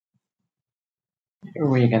Here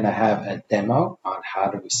we're going to have a demo on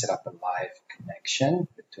how do we set up a live connection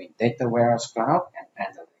between Data Warehouse Cloud and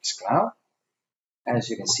Analytics Cloud. As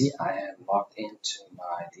you can see, I am logged into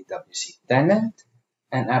my DWC tenant,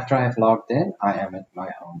 and after I've logged in, I am at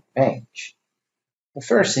my home page. The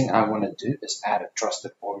first thing I want to do is add a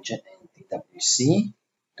trusted origin in DWC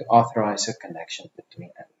to authorize a connection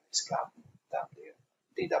between Analytics Cloud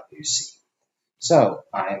and DWC. So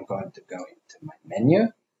I am going to go into my menu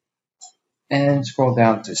and scroll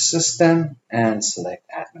down to System and select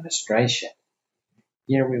Administration.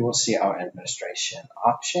 Here we will see our administration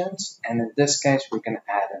options, and in this case we're going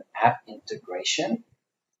to add an app integration,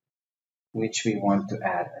 which we want to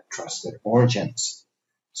add a trusted origins.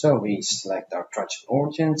 So we select our trusted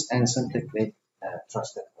origins and simply click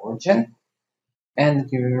trusted origin, and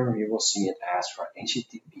here you will see it ask for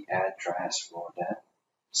HTTP address for the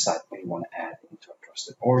site we want to add into our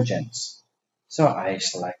trusted origins. So I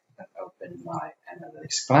select and open my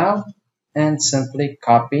Analytics Cloud and simply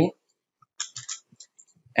copy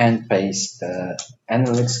and paste the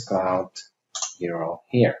Analytics Cloud URL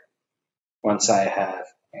here. Once I have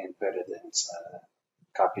inputted and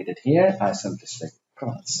copied it here, I simply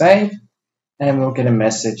click Save, and we'll get a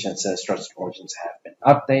message that says Trusted Origins have been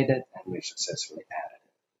updated and we've successfully added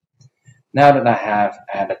it. Now that I have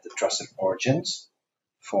added the Trusted Origins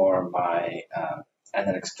for my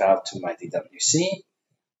Analytics Cloud to my DWC,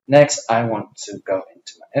 next I want to go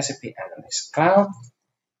into my SAP Analytics Cloud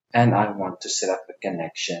and I want to set up a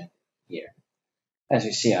connection here. As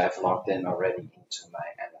you see, I've logged in already into my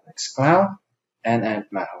Analytics Cloud and I'm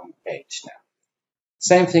at my home page now.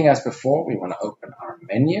 Same thing as before, we want to open our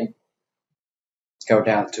menu, go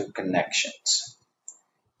down to Connections.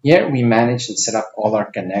 Here we manage and set up all our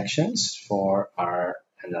connections for our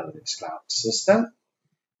Analytics Cloud system.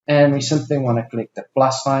 And we simply want to click the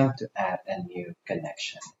plus sign to add a new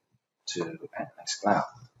connection to Analytics Cloud.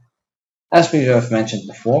 As we have mentioned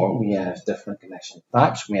before, we have different connection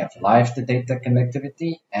types. We have live data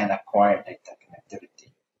connectivity and acquired data connectivity.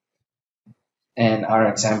 In our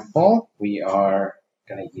example, we are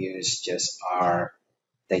going to use just our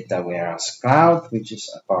Data Warehouse Cloud, which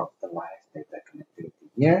is a part of the live data connectivity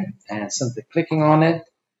here. And simply clicking on it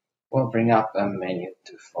will bring up a menu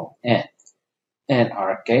to fill in. In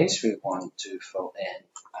our case, we want to fill in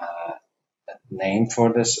a name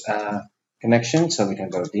for this connection. So we can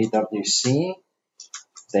go DWC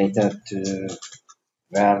data to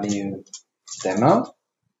value demo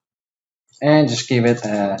and just give it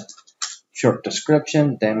a short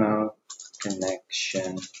description, demo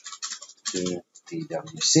connection to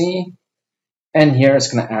DWC. And here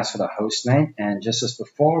it's going to ask for the host name. And just as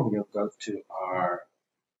before, we'll go to our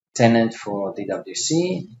tenant for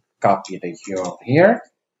DWC, copy the URL here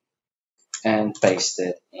and paste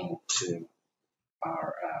it into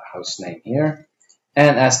our host name here.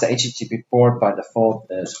 And as the HTTP port by default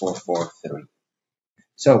is 443.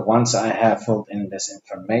 So once I have filled in this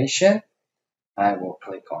information, I will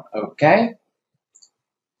click on OK.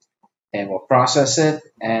 It will process it,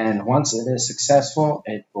 and once it is successful,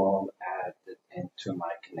 it will add it into my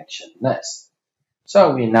connection list.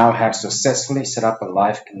 So we now have successfully set up a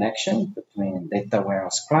live connection between Data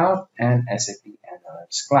Warehouse Cloud and SAP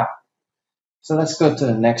Analytics Cloud. So let's go to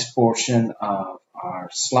the next portion of our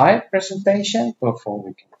slide presentation before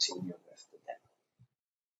we continue